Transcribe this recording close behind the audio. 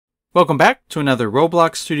Welcome back to another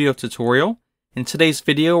Roblox Studio tutorial. In today's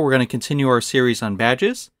video, we're going to continue our series on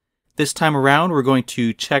badges. This time around, we're going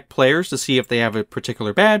to check players to see if they have a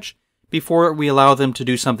particular badge before we allow them to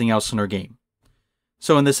do something else in our game.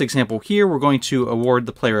 So in this example here, we're going to award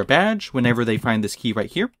the player a badge whenever they find this key right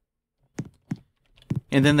here.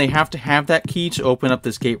 And then they have to have that key to open up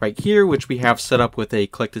this gate right here, which we have set up with a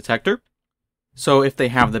click detector. So if they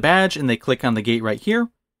have the badge and they click on the gate right here,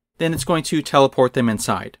 then it's going to teleport them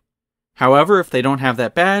inside. However, if they don't have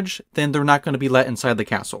that badge, then they're not going to be let inside the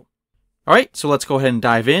castle. Alright, so let's go ahead and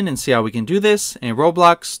dive in and see how we can do this in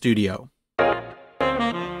Roblox Studio.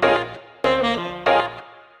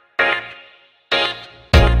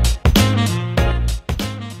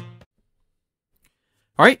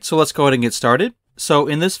 Alright, so let's go ahead and get started. So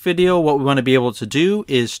in this video, what we want to be able to do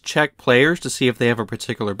is check players to see if they have a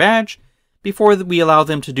particular badge before we allow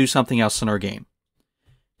them to do something else in our game.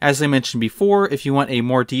 As I mentioned before, if you want a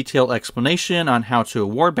more detailed explanation on how to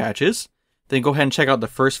award badges, then go ahead and check out the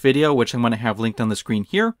first video, which I'm going to have linked on the screen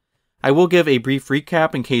here. I will give a brief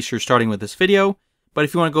recap in case you're starting with this video, but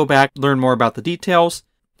if you want to go back and learn more about the details,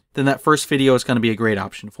 then that first video is going to be a great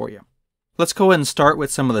option for you. Let's go ahead and start with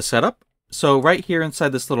some of the setup. So right here inside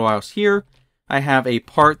this little house here, I have a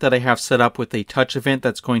part that I have set up with a touch event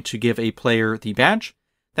that's going to give a player the badge.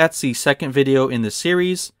 That's the second video in this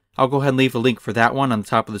series. I'll go ahead and leave a link for that one on the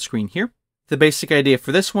top of the screen here. The basic idea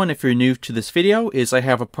for this one, if you're new to this video, is I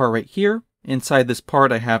have a part right here. Inside this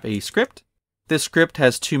part, I have a script. This script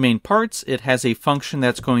has two main parts. It has a function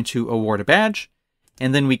that's going to award a badge,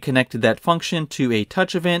 and then we connected that function to a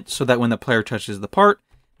touch event so that when the player touches the part,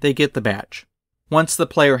 they get the badge. Once the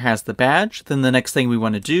player has the badge, then the next thing we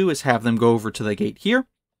want to do is have them go over to the gate here.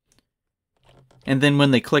 And then when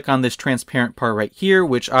they click on this transparent part right here,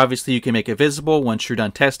 which obviously you can make it visible once you're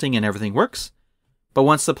done testing and everything works. But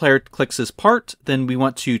once the player clicks this part, then we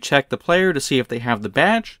want to check the player to see if they have the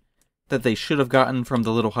badge that they should have gotten from the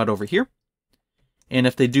little hut over here. And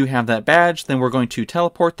if they do have that badge, then we're going to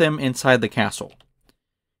teleport them inside the castle.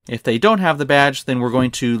 If they don't have the badge, then we're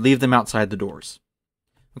going to leave them outside the doors.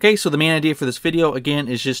 Okay, so the main idea for this video, again,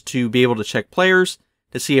 is just to be able to check players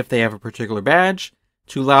to see if they have a particular badge,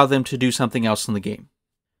 to allow them to do something else in the game.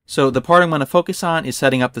 So the part I'm going to focus on is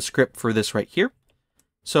setting up the script for this right here.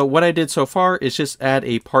 So what I did so far is just add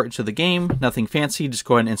a part into the game, nothing fancy, just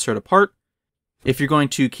go ahead and insert a part. If you're going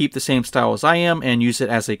to keep the same style as I am and use it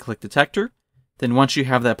as a click detector, then once you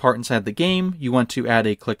have that part inside the game, you want to add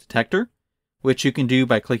a click detector, which you can do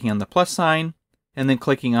by clicking on the plus sign and then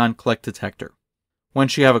clicking on click detector.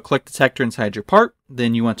 Once you have a click detector inside your part,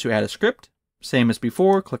 then you want to add a script. Same as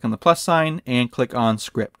before, click on the plus sign and click on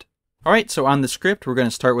script. Alright, so on the script, we're going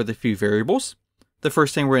to start with a few variables. The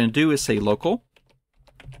first thing we're going to do is say local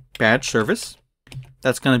badge service.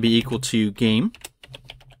 That's going to be equal to game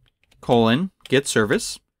colon get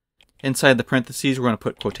service. Inside the parentheses, we're going to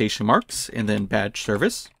put quotation marks and then badge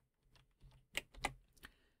service.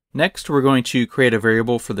 Next, we're going to create a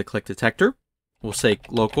variable for the click detector. We'll say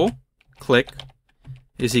local click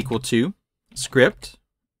is equal to script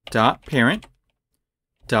dot parent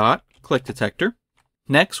dot click detector.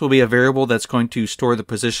 Next will be a variable that's going to store the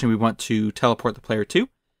position we want to teleport the player to.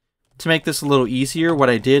 To make this a little easier, what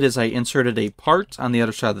I did is I inserted a part on the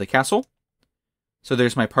other side of the castle. So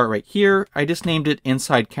there's my part right here. I just named it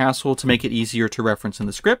inside castle to make it easier to reference in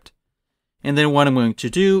the script. And then what I'm going to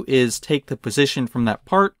do is take the position from that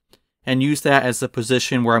part and use that as the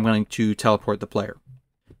position where I'm going to teleport the player.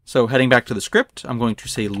 So heading back to the script, I'm going to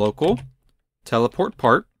say local teleport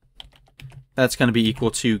part. That's going to be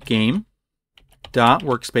equal to game dot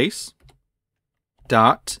workspace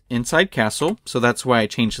dot inside castle. So that's why I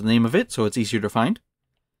changed the name of it, so it's easier to find.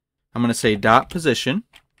 I'm going to say dot position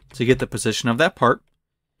to get the position of that part.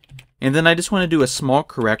 And then I just want to do a small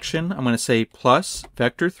correction. I'm going to say plus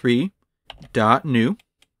vector3 dot new.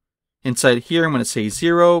 Inside here, I'm going to say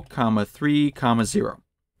 0, 3, 0.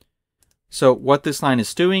 So what this line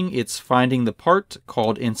is doing, it's finding the part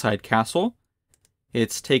called inside castle.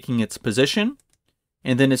 It's taking its position,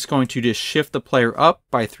 and then it's going to just shift the player up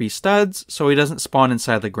by 3 studs so he doesn't spawn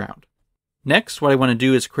inside the ground. Next, what I want to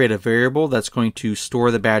do is create a variable that's going to store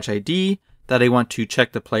the badge ID that I want to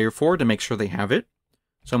check the player for to make sure they have it.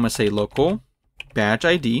 So I'm going to say local badge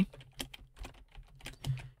ID,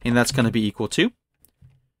 and that's going to be equal to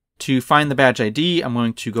find the badge ID, I'm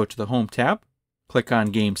going to go to the Home tab, click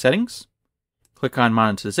on Game Settings, click on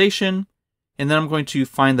Monetization, and then I'm going to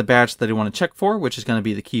find the badge that I want to check for, which is going to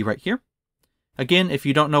be the key right here. Again, if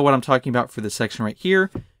you don't know what I'm talking about for this section right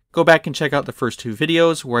here, go back and check out the first 2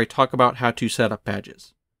 videos where I talk about how to set up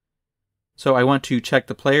badges. So I want to check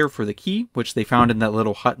the player for the key, which they found in that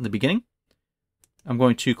little hut in the beginning. I'm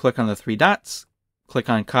going to click on the three dots, click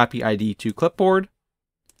on Copy ID to Clipboard,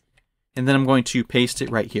 and then I'm going to paste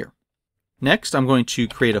it right here. Next, I'm going to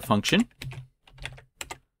create a function.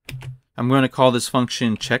 I'm going to call this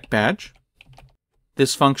function checkBadge.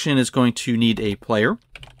 This function is going to need a player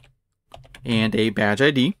and a badge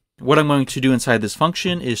ID. What I'm going to do inside this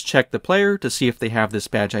function is check the player to see if they have this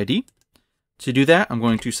badge ID. To do that, I'm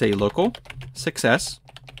going to say local success,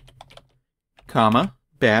 comma,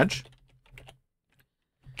 badge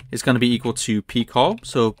is going to be equal to pcall,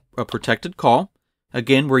 so a protected call.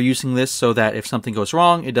 Again, we're using this so that if something goes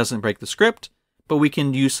wrong, it doesn't break the script, but we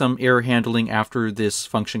can use some error handling after this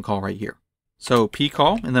function call right here. So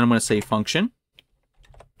pcall, and then I'm going to say function.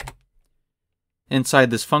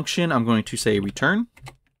 Inside this function, I'm going to say return,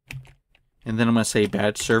 and then I'm going to say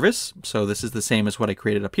badge service. So this is the same as what I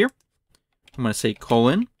created up here. I'm going to say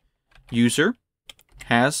colon user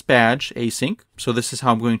has badge async. So this is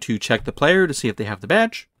how I'm going to check the player to see if they have the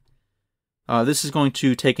badge. This is going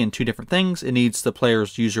to take in two different things. It needs the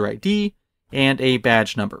player's user ID and a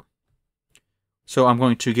badge number. So I'm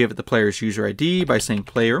going to give it the player's user ID by saying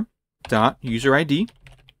player.userid,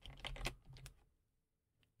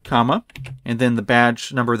 comma, and then the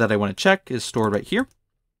badge number that I want to check is stored right here.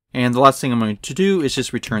 And the last thing I'm going to do is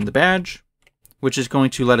just return the badge, which is going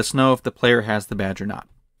to let us know if the player has the badge or not.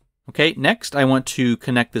 Okay, next I want to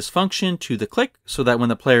connect this function to the click so that when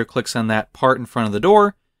the player clicks on that part in front of the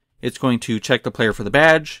door, it's going to check the player for the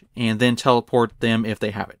badge and then teleport them if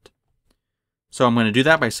they have it. So I'm going to do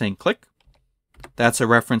that by saying click. That's a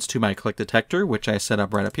reference to my click detector, which I set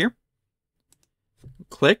up right up here.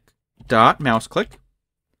 Click dot mouse click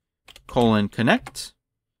colon connect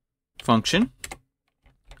function.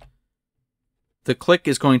 The click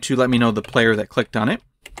is going to let me know the player that clicked on it.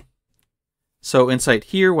 So inside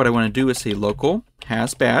here, what I want to do is say local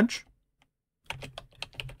has badge,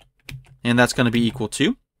 and that's going to be equal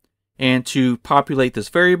to. And to populate this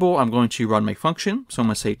variable, I'm going to run my function. So I'm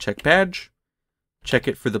going to say check badge, check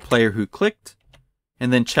it for the player who clicked,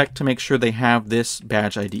 and then check to make sure they have this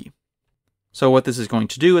badge ID. So what this is going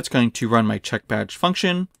to do, it's going to run my check badge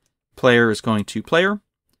function. Player is going to player.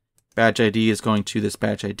 Badge ID is going to this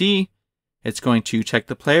badge ID. It's going to check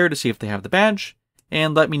the player to see if they have the badge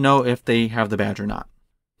and let me know if they have the badge or not.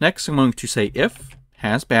 Next, I'm going to say if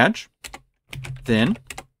has badge, then.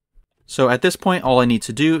 So at this point, all I need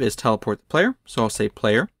to do is teleport the player. So I'll say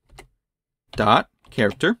player dot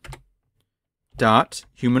character dot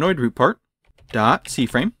humanoid root part dot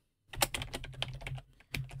cframe.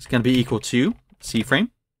 It's going to be equal to cframe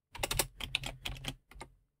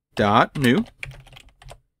dot new.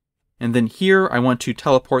 And then here, I want to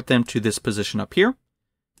teleport them to this position up here.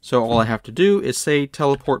 So all I have to do is say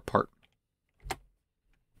teleport part.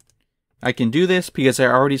 I can do this because I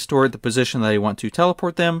already stored the position that I want to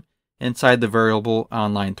teleport them inside the variable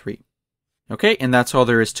on line 3. Okay, and that's all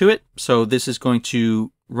there is to it. So this is going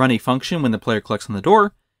to run a function when the player clicks on the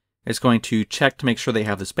door. It's going to check to make sure they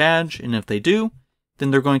have this badge, and if they do, then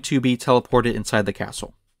they're going to be teleported inside the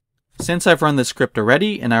castle. Since I've run this script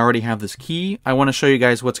already and I already have this key, I want to show you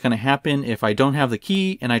guys what's going to happen if I don't have the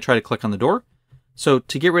key and I try to click on the door. So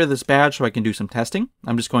to get rid of this badge so I can do some testing,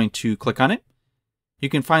 I'm just going to click on it. You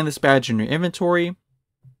can find this badge in your inventory,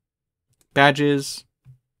 badges,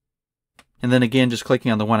 and then again just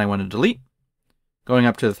clicking on the one I want to delete, going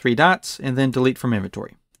up to the three dots, and then delete from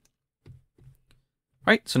inventory.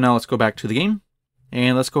 Alright, so now let's go back to the game,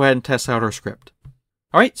 and let's go ahead and test out our script.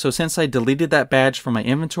 Alright, so since I deleted that badge from my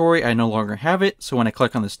inventory, I no longer have it, so when I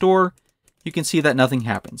click on this door, you can see that nothing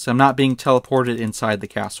happens. I'm not being teleported inside the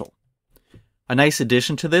castle. A nice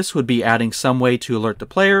addition to this would be adding some way to alert the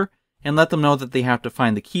player and let them know that they have to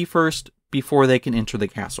find the key first before they can enter the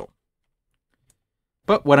castle.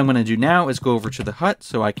 But what I'm going to do now is go over to the hut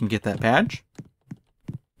so I can get that badge.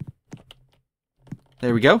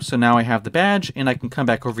 There we go. So now I have the badge and I can come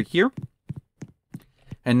back over here.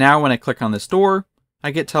 And now when I click on this door, I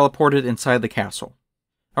get teleported inside the castle.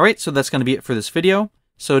 Alright, so that's going to be it for this video.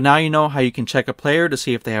 So now you know how you can check a player to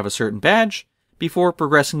see if they have a certain badge before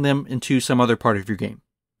progressing them into some other part of your game.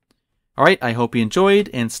 Alright, I hope you enjoyed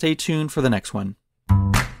and stay tuned for the next one.